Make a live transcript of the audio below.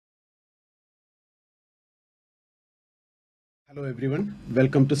Hello everyone,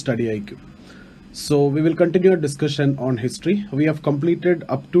 welcome to StudyIQ. So we will continue our discussion on history. We have completed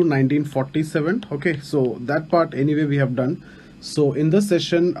up to 1947. Okay, so that part anyway we have done. So in this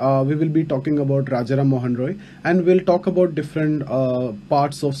session we will be talking about Rajaram Mohan Roy, and we'll talk about different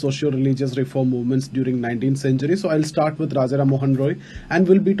parts of socio-religious reform movements during 19th century. So I'll start with Rajaram Mohan Roy, and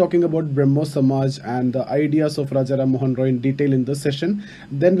we'll be talking about Brahmo Samaj and the ideas of Rajaram Mohan Roy in detail in this session.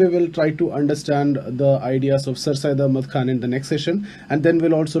 Then we will try to understand the ideas of Sir Syed Ahmad Khan in the next session, and then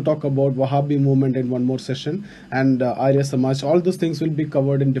we'll also talk about Wahhabi movement in one more session, and Arya Samaj. All those things will be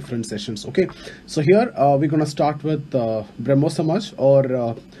covered in different sessions. Okay, so here we're going to start with Brahmo Samaj, or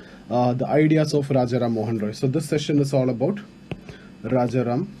the ideas of Rajaram Mohan Roy. So this session is all about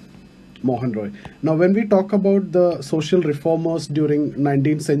Rajaram Mohan Roy. Now when we talk about the social reformers during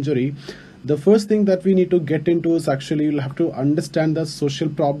 19th century, the first thing that we need to get into is actually you'll have to understand the social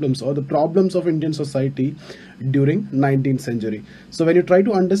problems or the problems of Indian society during 19th century. So when you try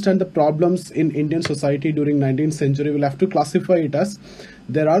to understand the problems in Indian society during 19th century, we'll have to classify it as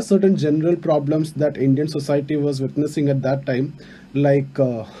there are certain general problems that Indian society was witnessing at that time, like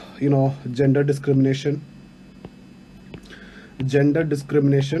gender discrimination,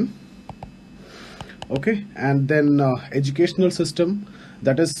 okay, and then educational system.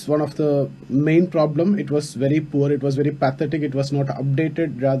 That is one of the main problem. It was very poor, it was very pathetic, it was not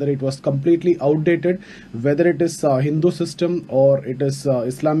updated, rather it was completely outdated, whether it is Hindu system or it is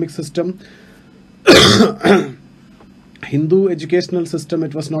Islamic system. Hindu educational system,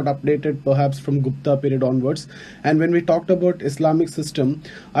 it was not updated perhaps from Gupta period onwards. And when we talked about Islamic system,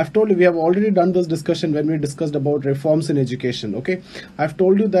 I've told you we have already done this discussion when we discussed about reforms in education. Okay, I've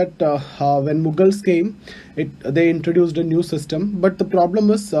told you that when Mughals came, they introduced a new system, but the problem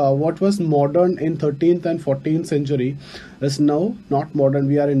is what was modern in 13th and 14th century is now not modern.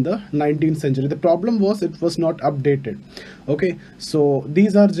 We are in the 19th century. The problem was it was not updated. Okay, so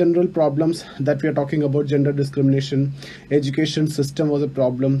these are general problems that we are talking about. Gender discrimination, education system was a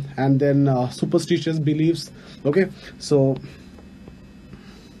problem, and then superstitious beliefs. Okay, so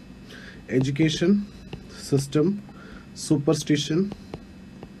education system, superstition.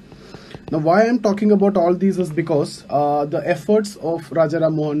 Now why I'm talking about all these is because the efforts of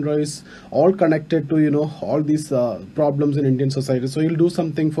Rajaram Mohan Roy is all connected to all these problems in Indian society. So he'll do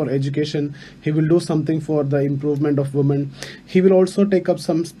something for education, he will do something for the improvement of women, he will also take up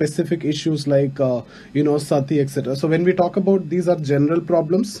some specific issues like sati, etc. So when we talk about these are general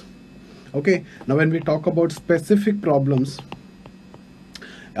problems. Okay, now when we talk about specific problems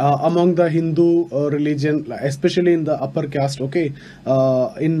among the Hindu religion, especially in the upper caste, okay,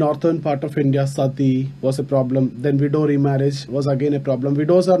 in northern part of India, sati was a problem. Then widow remarriage was again a problem.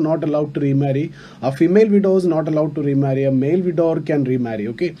 Widows are not allowed to remarry. A female widow is not allowed to remarry. A male widower can remarry.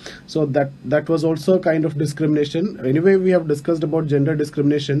 Okay, so that was also a kind of discrimination. Anyway, we have discussed about gender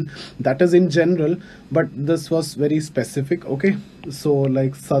discrimination. That is in general, but this was very specific. Okay, so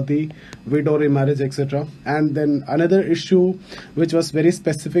like sati, widow remarriage, etc. And then another issue which was very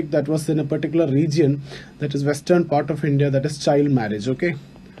specific, that was in a particular region, that is western part of India, that is child marriage. Okay,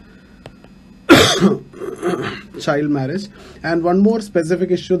 child marriage. And one more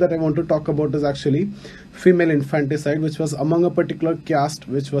specific issue that I want to talk about is actually female infanticide, which was among a particular caste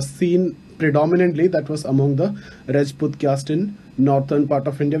which was seen predominantly, that was among the Rajput caste in northern part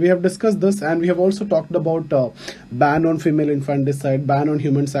of India. We have discussed this, and we have also talked about ban on female infanticide, ban on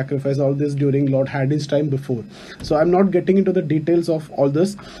human sacrifice, all this during Lord Hadding's time before. So I'm not getting into the details of all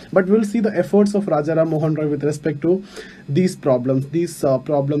this, but we'll see the efforts of Rajaram Mohan Roy with respect to these problems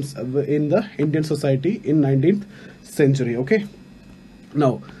in the Indian society in 19th century. Okay,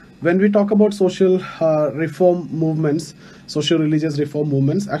 now when we talk about social reform movements, socio-religious reform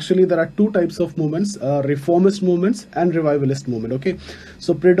movements, actually there are two types of movements, reformist movements and revivalist movement. Okay,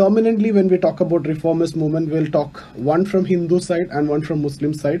 so predominantly when we talk about reformist movement, we'll talk one from Hindu side and one from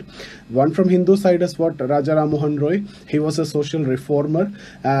Muslim side. One from Hindu side is what Rajaram Mohan Roy, he was a social reformer,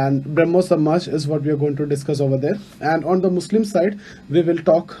 and Brahmo Samaj is what we are going to discuss over there. And on the Muslim side, we will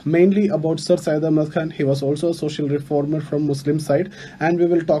talk mainly about Sir Syed Ahmad Khan. He was also a social reformer from Muslim side, and we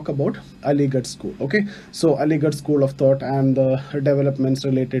will talk about Aligarh school. Okay, so Aligarh school of thought and the developments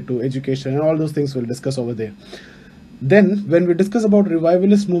related to education and all those things we'll discuss over there. Then when we discuss about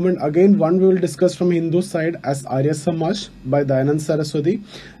revivalist movement, again one we will discuss from Hindu side as Arya Samaj by Dayanand Saraswati,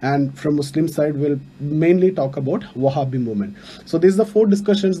 and from Muslim side we'll mainly talk about Wahhabi movement. So these are the four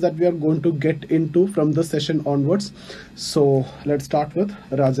discussions that we are going to get into from this session onwards. So let's start with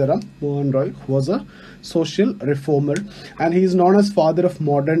Rajaram Mohan Roy, who was a social reformer, and he is known as father of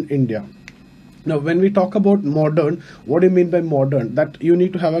modern India. Now, when we talk about modern, what do you mean by modern? That you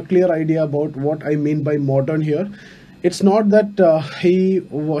need to have a clear idea about what I mean by modern here. it's not that he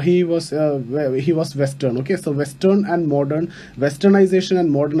was Western. Okay, so Western and modern, Westernization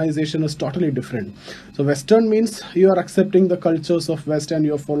and modernization is totally different. So Western means you are accepting the cultures of West and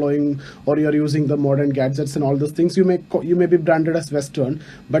you're following, or you're using the modern gadgets and all those things. You may be branded as Western,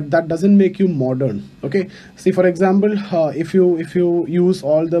 but that doesn't make you modern. Okay, see, for example, if you use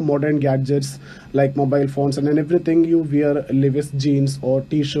all the modern gadgets like mobile phones and everything, you wear Levi's jeans or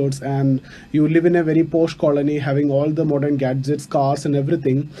t-shirts, and you live in a very posh colony having all the modern gadgets, cars and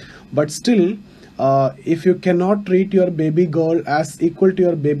everything, but still if you cannot treat your baby girl as equal to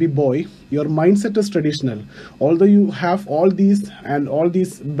your baby boy, your mindset is traditional. Although you have all these and all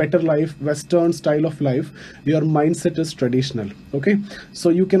these better life, Western style of life, your mindset is traditional. Okay, so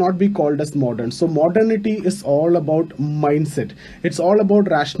you cannot be called as modern. So modernity is all about mindset. It's all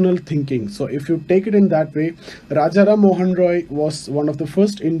about rational thinking. So if you take it in that way, Rajaram Mohan Roy was one of the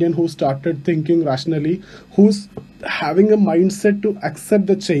first Indian who started thinking rationally, who's having a mindset to accept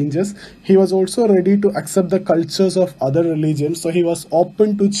the changes. He was also ready to accept the cultures of other religions, so he was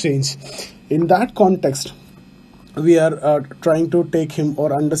open to change. In that context, we are trying to take him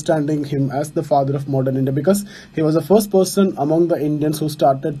or understanding him as the father of modern India, because he was the first person among the Indians who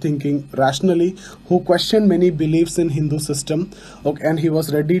started thinking rationally, who questioned many beliefs in Hindu system, okay, and he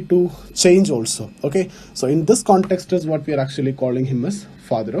was ready to change also. Okay, so in this context is what we are actually calling him as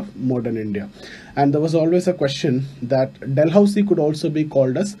father of modern India. And there was always a question that Dalhousie could also be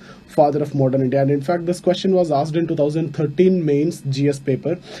called as father of modern India, and in fact this question was asked in 2013 mains GS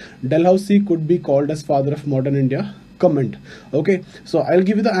paper. Dalhousie could be called as father of modern India, comment. Okay, so I'll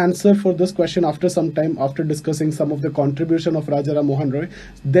give you the answer for this question after some time, after discussing some of the contribution of Rajaram Mohan Roy.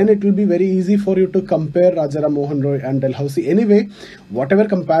 Then it will be very easy for you to compare Rajaram Mohan Roy and Dalhousie. Anyway, whatever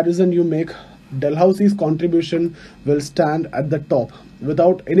comparison you make, Dalhousie's contribution will stand at the top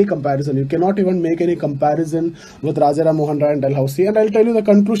without any comparison. You cannot even make any comparison with Rajaram Mohan Roy and Dalhousie. And I'll tell you the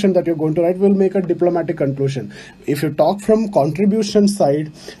conclusion that you're going to write. Will make a diplomatic conclusion. If you talk from contribution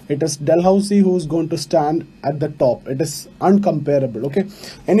side, it is Dalhousie who's going to stand at the top. It is uncomparable. Okay.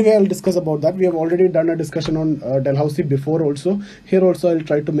 Anyway, I'll discuss about that. We have already done a discussion on Dalhousie before also. Here also I'll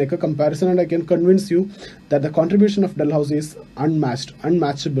try to make a comparison, and I can convince you that the contribution of Dalhousie is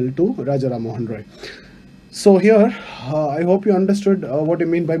unmatchable to Rajaram Mohan Roy. So here, I hope you understood what I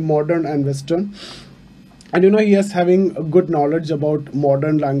mean by modern and Western. And he is having a good knowledge about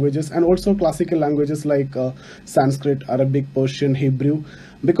modern languages and also classical languages like Sanskrit, Arabic, Persian, Hebrew.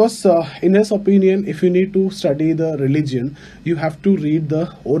 Because in his opinion, if you need to study the religion, you have to read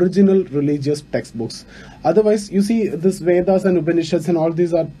the original religious textbooks. Otherwise, you see, this Vedas and Upanishads and all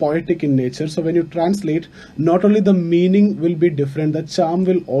these are poetic in nature. So when you translate, not only the meaning will be different, the charm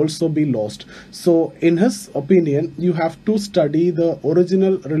will also be lost. So in his opinion, you have to study the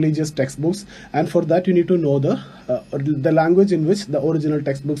original religious textbooks, and for that you need to know the language in which the original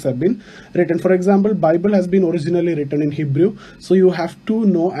textbooks have been written. For example, Bible has been originally written in Hebrew, so you have to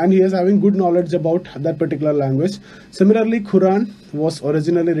know, and he is having good knowledge about that particular language. Similarly, Quran was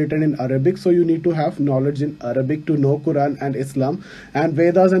originally written in Arabic, so you need to have knowledge in Arabic to know Quran and Islam. And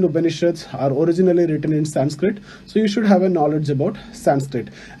Vedas and Upanishads are originally written in Sanskrit, so you should have a knowledge about Sanskrit.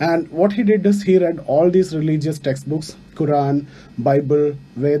 And what he did is he read all these religious textbooks, Quran, Bible,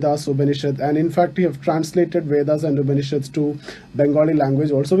 Vedas, Upanishads, and in fact he have translated Vedas and Upanishads to Bengali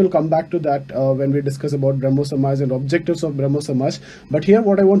language. Also, we'll come back to that when we discuss about Brahmo Samaj and objectives of Brahmo Samaj. But here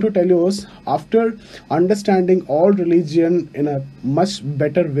what I want to tell you is, after understanding all religion in a much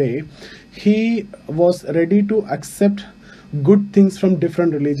better way, he was ready to accept good things from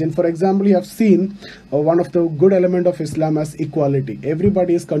different religion. For example, you have seen one of the good element of Islam as equality.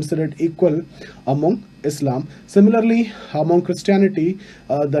 Everybody is considered equal among Islam. Similarly, among Christianity,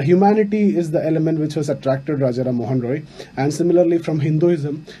 the humanity is the element which was attracted Rajaram Mohan Roy. And similarly, from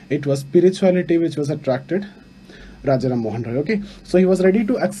Hinduism, it was spirituality which was attracted Rajaram Mohan Roy. Okay, so he was ready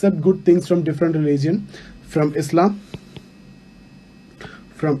to accept good things from different religion. From Islam,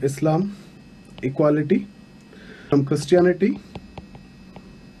 equality. From Christianity,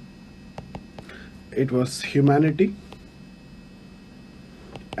 it was humanity.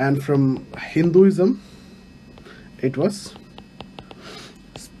 And from Hinduism, it was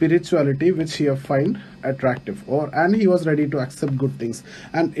spirituality, which he find attractive, and he was ready to accept good things.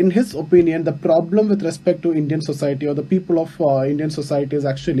 And in his opinion, the problem with respect to Indian society or the people of Indian society is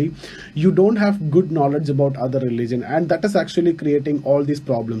actually you don't have good knowledge about other religion, and that is actually creating all these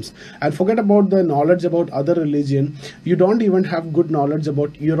problems. And forget about the knowledge about other religion, you don't even have good knowledge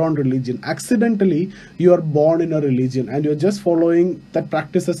about your own religion. Accidentally you are born in a religion and you're just following the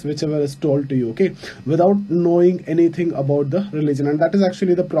practices whichever is told to you, okay, without knowing anything about the religion. And that is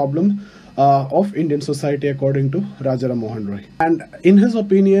actually the problem of Indian society, according to Rajaram Mohan Roy. And in his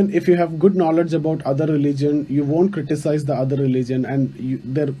opinion, if you have good knowledge about other religion, you won't criticize the other religion, and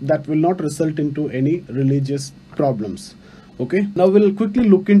that will not result into any religious problems. Okay, now we'll quickly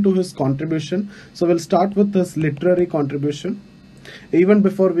look into his contribution. So we'll start with his literary contribution. Even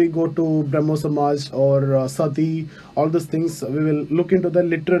before we go to Brahmo Samaj or Sati, all these things, we will look into the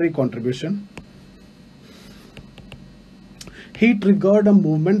literary contribution. He triggered a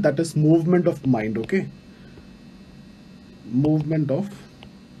movement, that is movement of mind. Okay, movement of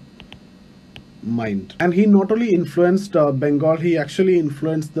mind. And he not only influenced Bengal, he actually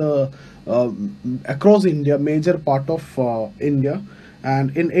influenced the across India, major part of India. And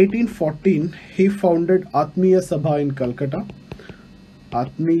in 1814 he founded Atmiya Sabha in Calcutta.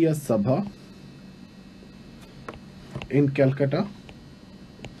 Atmiya Sabha in Calcutta.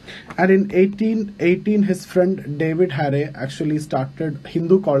 And in 1818 his friend David Harry actually started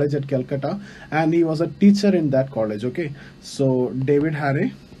Hindu college at Calcutta, and he was a teacher in that college. Okay, so David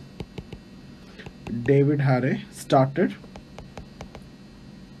Harry started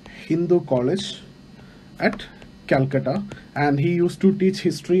Hindu college at Calcutta, and he used to teach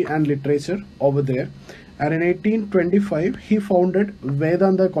history and literature over there. And in 1825 he founded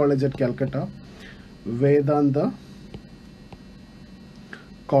Vedanta College at Calcutta. Vedanta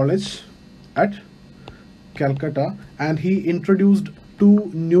College at Calcutta, and he introduced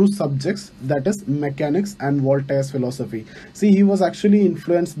two new subjects, that is mechanics and Voltaire's philosophy. See, he was actually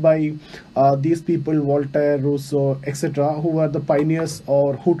influenced by these people, Voltaire, Rousseau, etc., who were the pioneers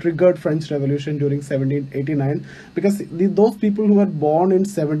or who triggered French Revolution during 1789, because those people who were born in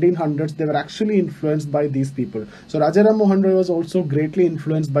 1700s, they were actually influenced by these people. So Rajaram Mohan Roy was also greatly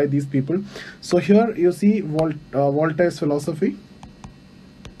influenced by these people. So here you see Voltaire's philosophy.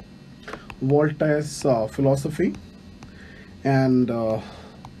 Voltaire's philosophy and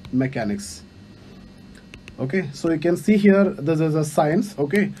mechanics. Okay, so you can see here this is a science.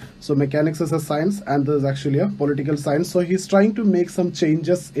 Okay, so mechanics is a science and this is actually a political science. So he's trying to make some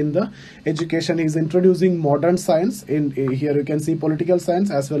changes in the education. He's introducing modern science in here. You can see political science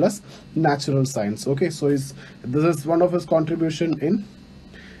as well as natural science. Okay, so this is one of his contribution in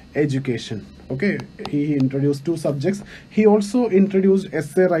education. Okay, he introduced two subjects. He also introduced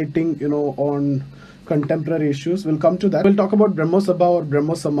essay writing, on contemporary issues. We'll come to that. We'll talk about Brahmo Sabha or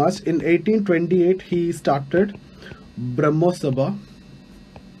Brahmo Samaj. In 1828 he started Brahmo Sabha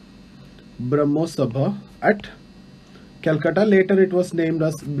at Calcutta. Later it was named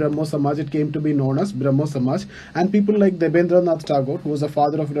as Brahmo Samaj. It came to be known as Brahmo Samaj, and people like Debendranath Tagore, who was the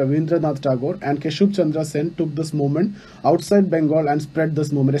father of Ravindranath Tagore, and Keshub Chandra Sen took this movement outside Bengal and spread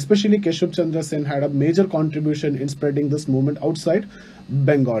this movement. Especially Keshub Chandra Sen had a major contribution in spreading this movement outside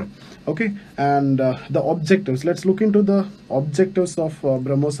Bengal. Okay, and the objectives. Let's look into the objectives of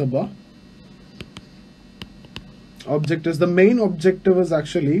Brahmo Sabha. Objectives. The main objective is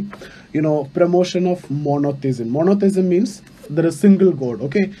actually, promotion of monotheism. Monotheism means there is single God.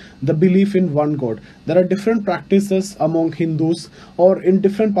 Okay, the belief in one God. There are different practices among Hindus or in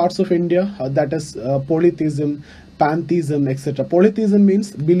different parts of India, that is polytheism, pantheism, etc. Polytheism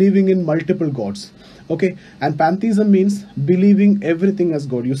means believing in multiple gods. Okay, and pantheism means believing everything as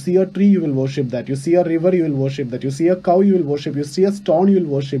God. You see a tree, you will worship that. You see a river, you will worship that. You see a cow, you will worship. You see a stone, you will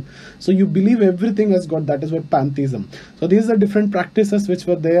worship. So you believe everything as God. That is what pantheism. So these are different practices which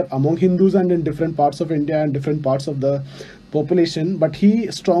were there among Hindus and in different parts of India and different parts of the population. But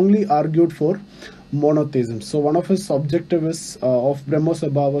he strongly argued for monotheism. So one of his objectives of Brahmo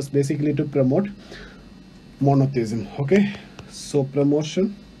Sabha was basically to promote monotheism. Okay, so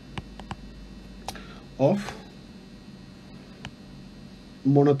promotion of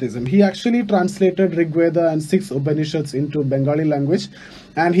monotheism. He actually translated Rig Veda and 6 Upanishads into Bengali language,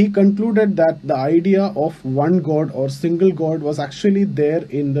 and he concluded that the idea of one God or single God was actually there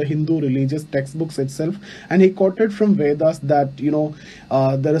in the Hindu religious textbooks itself. And he quoted from Vedas that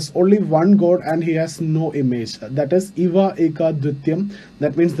there is only one God and he has no image. That is Iva Eka Dvityam.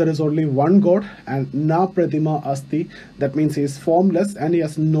 That means there is only one God, and Na Pratima Asti. That means he is formless and he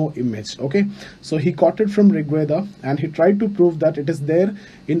has no image. Okay, so he quoted from Rig Veda and he tried to prove that it is there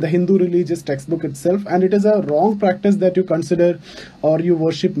in the Hindu religious textbook itself, and it is a wrong practice that you consider or you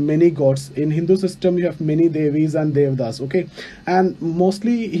worship many gods. In Hindu system you have many Devis and Devdas. Okay, and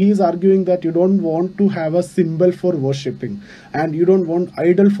mostly he is arguing that you don't want to have a symbol for worshipping and you don't want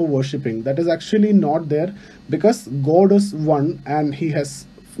idol for worshipping. That is actually not there, because God is one and he has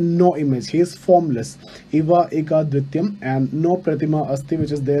no image. He is formless. Iva Eka Dvityam, and no Pratima Asti,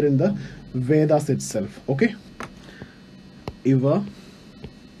 which is there in the Vedas itself. Okay, Iva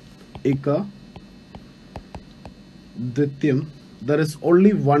Eka Dvityam, there is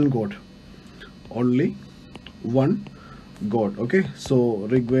only one God. only one god. Okay, so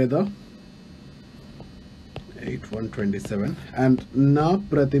Rigveda 8:127, and na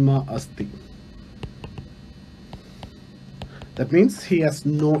pratima asti. That means he has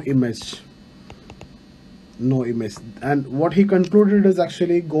no image. No image. And what he concluded is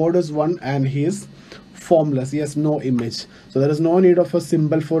actually God is one and he is formless. He has no image. So there is no need of a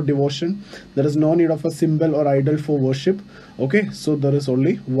symbol for devotion. There is no need of a symbol or idol for worship. Okay, so there is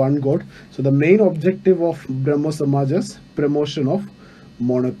only one God. So the main objective of Brahmo Samaj is promotion of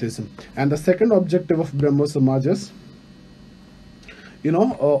monotheism. And the second objective of Brahmo Samaj is,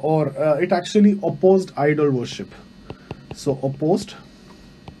 it actually opposed idol worship. So opposed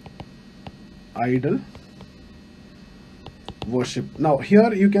idol worship. Now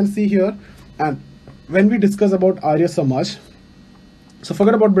here you can see here, and when we discuss about Arya Samaj, so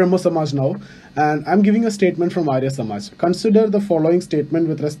forget about Brahmo Samaj now, and I'm giving a statement from Arya Samaj. Consider the following statement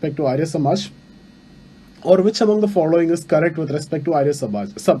with respect to Arya Samaj, or which among the following is correct with respect to Arya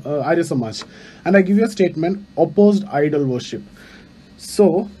Samaj. And I give you a statement: opposed idol worship.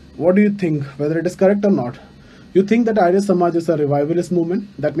 So what do you think, whether it is correct or not? You think that Arya Samaj is a revivalist movement,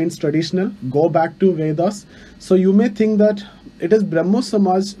 that means traditional, go back to Vedas. So you may think that it is Brahmo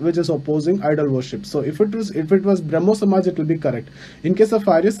Samaj which is opposing idol worship. So if it was Brahmo Samaj, it will be correct. In case of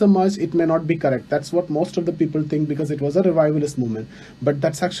Arya Samaj, it may not be correct. That's what most of the people think, because it was a revivalist movement. But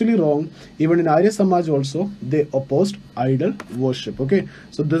that's actually wrong. Even in Arya Samaj also, they opposed idol worship. Okay,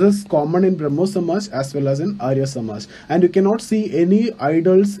 so this is common in Brahmo Samaj as well as in Arya Samaj. And you cannot see any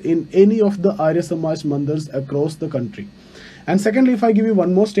idols in any of the Arya Samaj mandirs across the country. And secondly, if I give you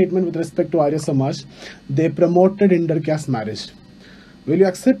one more statement with respect to Arya Samaj, they promoted intercaste marriage. Will you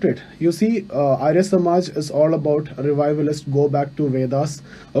accept it? You see, Arya Samaj is all about revivalist, go back to Vedas.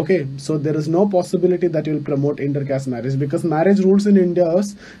 Okay, so there is no possibility that you will promote intercaste marriage, because marriage rules in India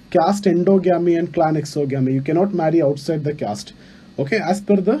is caste endogamy and clan exogamy. You cannot marry outside the caste, okay, as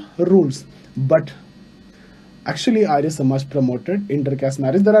per the rules. But actually Arya Samaj promoted intercaste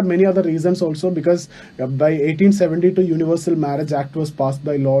marriage. There are many other reasons also, because by 1872 Universal Marriage Act was passed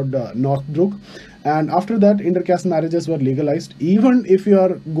by Lord Northbrook, and after that intercaste marriages were legalized. Even if you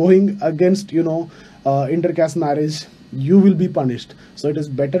are going against intercaste marriage, you will be punished. So it is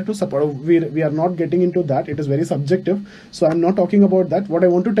better to support. We are not getting into that. It is very subjective, so I'm not talking about that. What I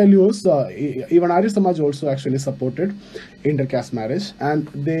want to tell you is even Arya Samaj also actually supported intercaste marriage, and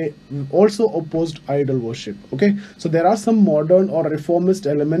they also opposed idol worship. Okay, so there are some modern or reformist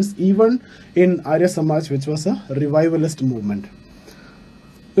elements even in Arya Samaj, which was a revivalist movement.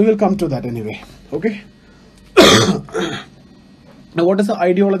 We will come to that anyway. Okay. Now, what is the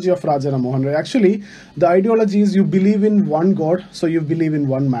ideology of Raja Ram Mohan Roy? Actually, the ideology is you believe in one God, so you believe in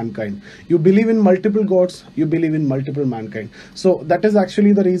one mankind. You believe in multiple gods, you believe in multiple mankind. So that is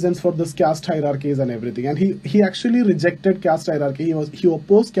actually the reasons for this caste hierarchies and everything. And he actually rejected caste hierarchy. He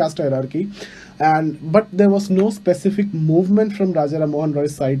opposed caste hierarchy, but there was no specific movement from Raja Ram Mohan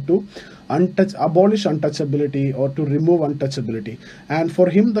Roy's side to abolish untouchability or to remove untouchability. And for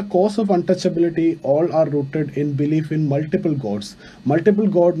him, the cause of untouchability all are rooted in belief in multiple gods. Multiple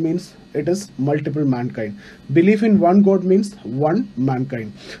god means it is multiple mankind. Belief in one god means one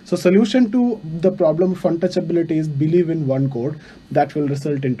mankind. So solution to the problem of untouchability is believe in one god. That will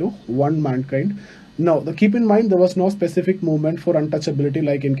result into one mankind. Now, keep in mind, there was no specific movement for untouchability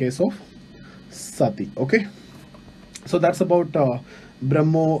like in case of Sati. Okay, so that's about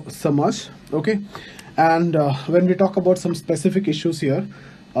Brahmo Samaj. Okay, and when we talk about some specific issues here,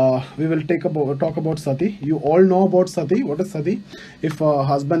 we will talk about Sati. You all know about Sati. What is Sati? If a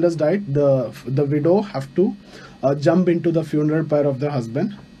husband has died, the widow have to jump into the funeral pyre of the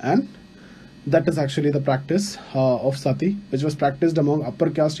husband, and that is actually the practice of Sati, which was practiced among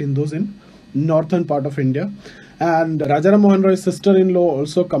upper caste Hindus in northern part of India. And Raja Ram Mohan Roy's sister-in-law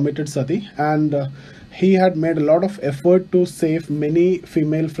also committed Sati, and he had made a lot of effort to save many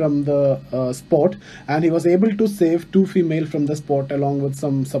female from the spot, and he was able to save 2 female from the spot along with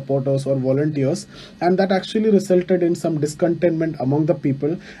some supporters or volunteers, and that actually resulted in some discontentment among the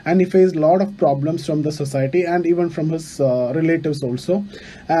people, and he faced a lot of problems from the society and even from his relatives also.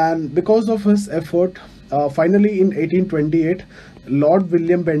 And because of his effort, finally in 1828, Lord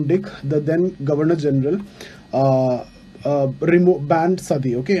William Bentinck, the then Governor General, banned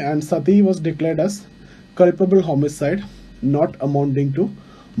Sati. Okay, and Sati was declared as culpable homicide not amounting to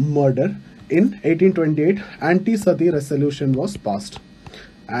murder. In 1828, anti-Sati resolution was passed.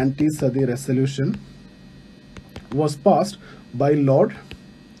 Anti-Sati resolution was passed by Lord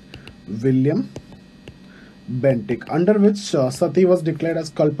William Bentinck, under which Sati was declared as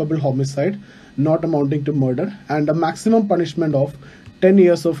culpable homicide not amounting to murder, and a maximum punishment of 10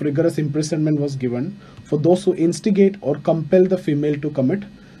 years of rigorous imprisonment was given for those who instigate or compel the female to commit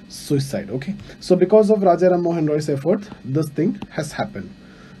suicide. Okay, so because of Raja Ram Mohan Roy's effort, this thing has happened.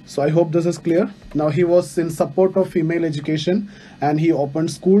 So I hope this is clear. Now he was in support of female education, and he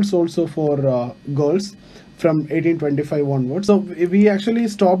opened schools also for girls from 1825 onwards. So we actually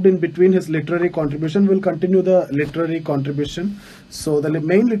stopped in between his literary contribution. We'll continue the literary contribution. So the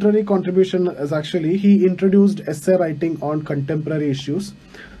main literary contribution is actually he introduced essay writing on contemporary issues.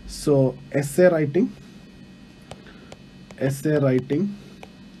 So essay writing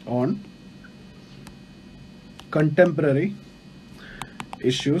on contemporary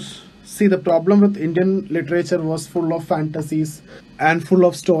issues. See, the problem with Indian literature was full of fantasies and full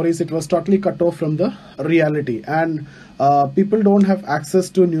of stories. It was totally cut off from the reality, and people don't have access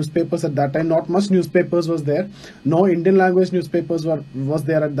to newspapers at that time. Not much newspapers was there. No Indian language newspapers was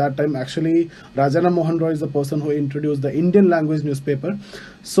there at that time. Actually, Raja Ram Mohan Roy is the person who introduced the Indian language newspaper.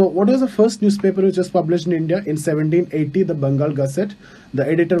 So what was the first newspaper which was published in India? In 1780, the Bengal Gazette. The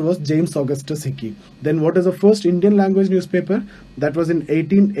editor was James Augustus Hickey. Then what is the first Indian language newspaper? That was in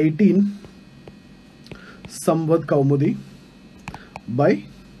 1818, Samvad Kaumudi by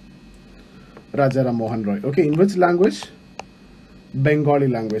Raja Ram Mohan Roy. Okay, in which language? Bengali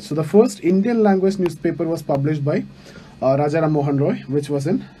language. So the first Indian language newspaper was published by Raja Ram Mohan Roy, which was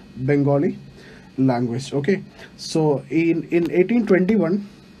in Bengali language. Okay, so in 1821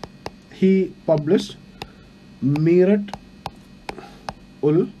 he published Mirat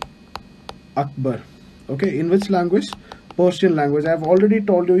ul Akbar. Okay, in which language? Persian language. I have already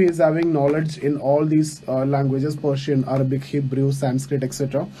told you he is having knowledge in all these languages: Persian, Arabic, Hebrew, Sanskrit,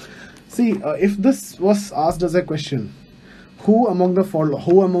 etc. See, if this was asked as a question, who among the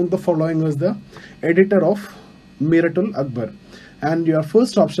following was the editor of Miratul Akbar? And your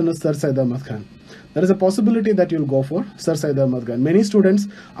first option is Sir Syed Ahmad Khan. There is a possibility that you'll go for Sir Syed Ahmad Khan. Many students,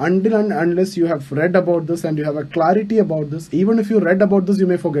 until and unless you have read about this and you have a clarity about this, even if you read about this, you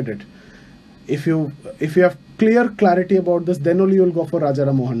may forget it. If you have clear clarity about this, then only you will go for Raja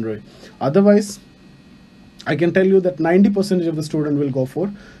Ram Mohan Roy. Otherwise, I can tell you that 90% of the student will go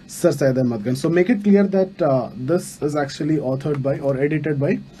for Sir Syed Ahmad Khan. So make it clear that this is actually authored by or edited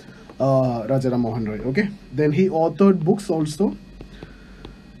by Raja Ram Mohan Roy. Okay. Then he authored books also.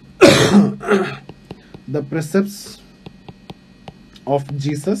 The Precepts of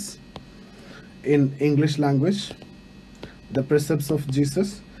Jesus in English language. The Precepts of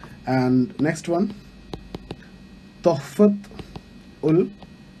Jesus. And next one, Tuhfat ul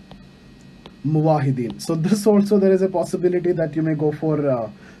Muwahideen. So this also, there is a possibility that you may go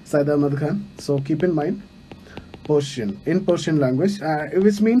for Syed Ahmad Khan. So keep in mind, Persian, in Persian language,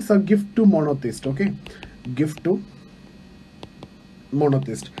 which means a gift to monotheist. Okay, gift to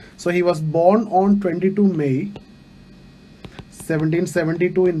monotheist. So he was born on 22 May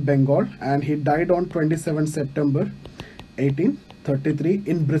 1772 in Bengal, and he died on 27 September 1833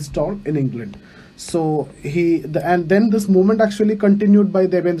 in Bristol in England. So and then this movement actually continued by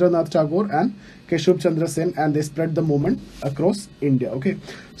Devendranath Tagore and Keshub Chandra Sen, and they spread the movement across India. Okay,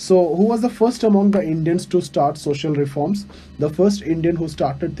 so who was the first among the Indians to start social reforms? The first Indian who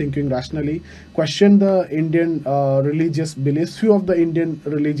started thinking rationally, questioned the Indian religious beliefs, few of the Indian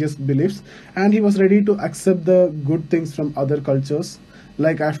religious beliefs, and he was ready to accept the good things from other cultures.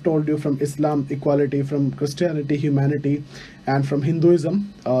 Like I've told you, from Islam, equality; from Christianity, humanity; and from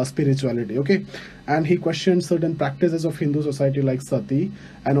Hinduism, spirituality. Okay, and he questioned certain practices of Hindu society like sati,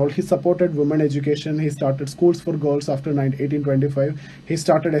 and all. He supported women education. He started schools for girls after 1825. He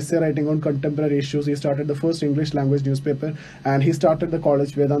started essay writing on contemporary issues. He started the first English language newspaper, and he started the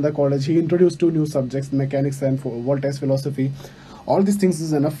college, Vedanta College. He introduced 2 new subjects, mechanics and Voltaire's philosophy. All these things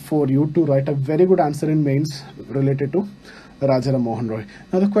is enough for you to write a very good answer in mains related to Raja Ram Mohan Roy.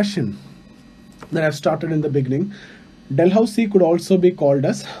 Now the question that I've started in the beginning, Dalhousie could also be called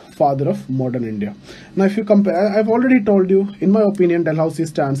as father of modern India. Now if you compare, I've already told you, in my opinion, Dalhousie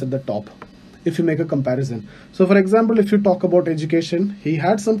stands at the top if you make a comparison. So for example, if you talk about education, he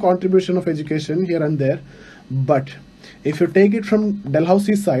had some contribution of education here and there, but if you take it from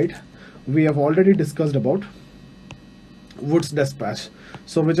Dalhousie's side, we have already discussed about Wood's Dispatch,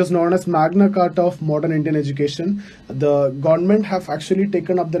 so which is known as Magna Carta of modern Indian education. The government have actually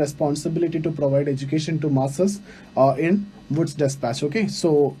taken up the responsibility to provide education to masses in Wood's Dispatch. Okay,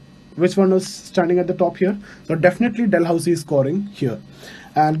 so which one is standing at the top here? So definitely Dalhousie is scoring here.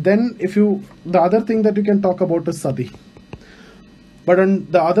 And then the other thing that you can talk about is sati. But on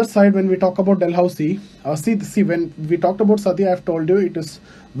the other side, when we talk about Dalhousie, see, when we talked about Sati, I have told you it is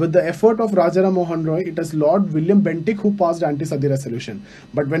with the effort of Rajaram Mohan Roy, it is Lord William Bentinck who passed anti-Sati resolution.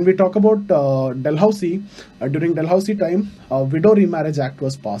 But when we talk about Dalhousie, during Dalhousie time, Widow Remarriage Act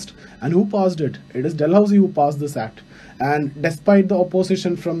was passed. And who passed it? It is Dalhousie who passed this act. And despite the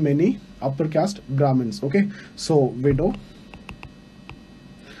opposition from many upper caste Brahmins. Okay, so Widow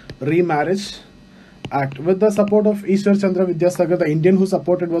Remarriage Act with the support of Ishwar Chandra Vidyasagar. The Indian who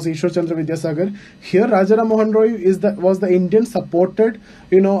supported was Ishwar Chandra Vidyasagar. Here Rajaram Mohan Roy was the Indian supported,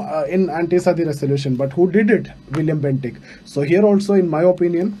 in anti-Sati resolution. But who did it? William Bentinck. So here also, in my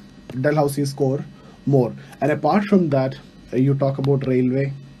opinion, Dalhousie score more. And apart from that, you talk about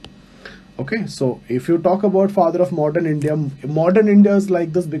railway. Okay, so if you talk about father of modern India is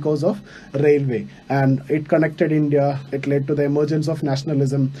like this because of railway, and it connected India. It led to the emergence of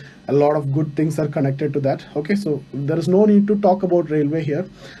nationalism. A lot of good things are connected to that. Okay, so there is no need to talk about railway here.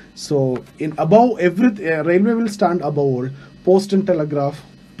 So in above everything, railway will stand above all. Post and telegraph,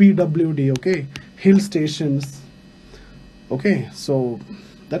 PWD. Okay, hill stations. Okay, so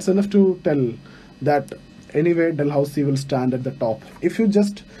that's enough to tell that anyway Dalhousie will stand at the top if you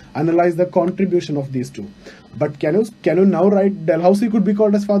just analyze the contribution of these two. But can you now write Dalhousie could be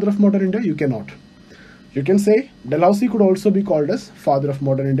called as father of modern India? You cannot. You can say Dalhousie could also be called as father of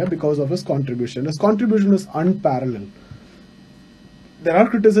modern India because of his contribution. His contribution is unparalleled. There are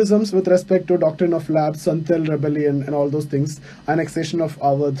criticisms with respect to doctrine of lapse, Santhal rebellion and all those things, annexation of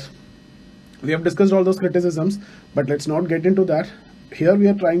Awadh. We have discussed all those criticisms, but let's not get into that. Here we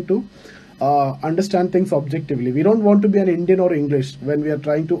are trying to understand things objectively. We don't want to be an Indian or English when we are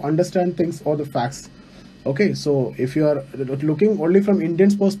trying to understand things or the facts. Okay, so if you are looking only from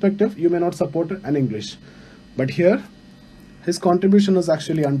Indian's perspective, you may not support an English. But here, his contribution is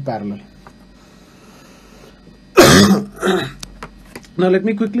actually unparalleled. Now let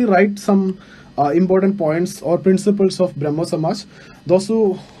me quickly write some important points or principles of Brahmo Samaj. Those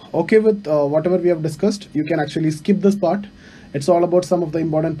who okay with whatever we have discussed, you can actually skip this part. It's all about some of the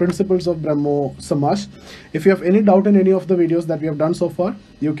important principles of Brahmo Samaj. If you have any doubt in any of the videos that we have done so far,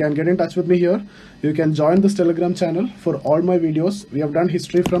 you can get in touch with me here. You can join this Telegram channel for all my videos. We have done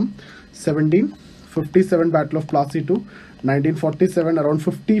history from 1757 Battle of Plassey to 1947. Around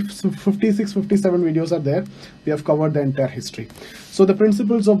 56, 57 videos are there. We have covered the entire history. So the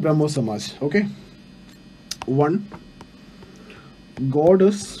principles of Brahmo Samaj. Okay. 1. God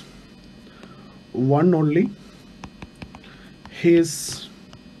is one only. He is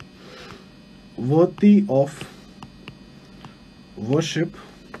worthy of worship.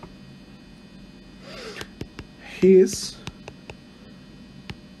 He is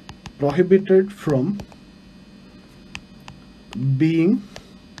prohibited from being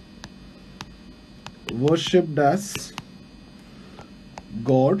worshipped as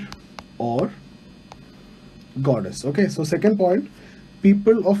God or goddess. Okay, so second point,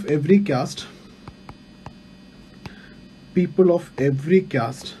 people of every caste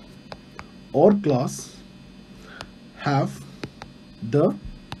or class have the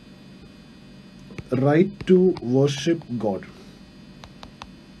right to worship God.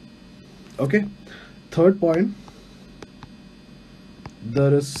 Okay, third point,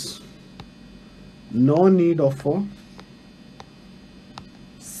 there is no need of a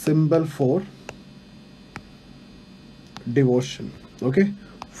symbol for devotion. Okay,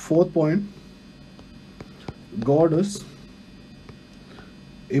 fourth point, God is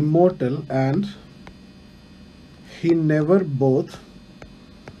immortal and he never both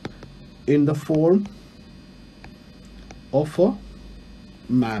in the form of a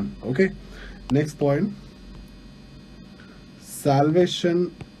man. Okay, next point,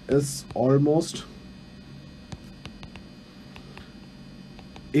 salvation is almost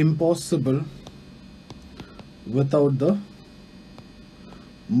impossible without the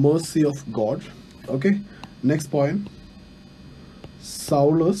mercy of God. Okay, next point,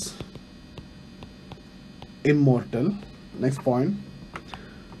 Saul is immortal. Next point,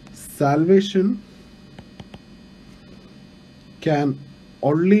 salvation can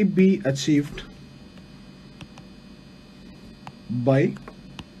only be achieved by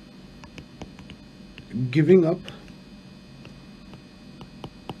giving up,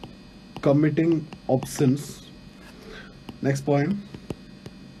 committing obscene. Next point,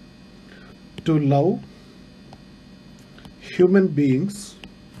 to love human beings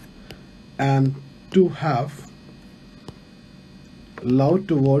and to have love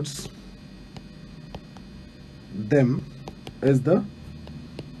towards them is the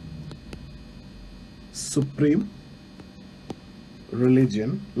supreme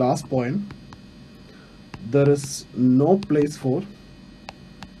religion. Last point, there is no place for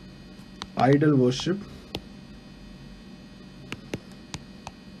idol worship,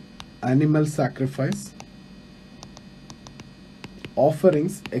 animal sacrifice,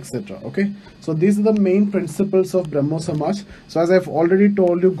 offerings, etc. Okay, so these are the main principles of Brahmo Samaj. So as I've already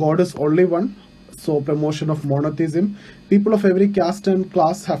told you, God is only one. So promotion of monotheism. People of every caste and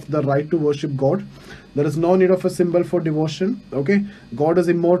class have the right to worship God. There is no need of a symbol for devotion. Okay, God is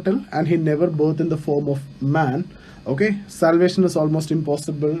immortal and he never birthed in the form of man. Okay, salvation is almost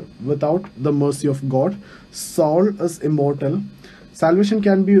impossible without the mercy of God. Soul is immortal. Salvation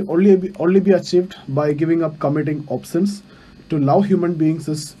can be only be achieved by giving up committing obscene. To love human beings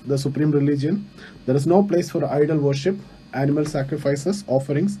is the supreme religion. There is no place for idol worship, animal sacrifices,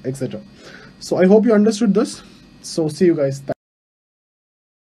 offerings, etc. So I hope you understood this. So see you guys.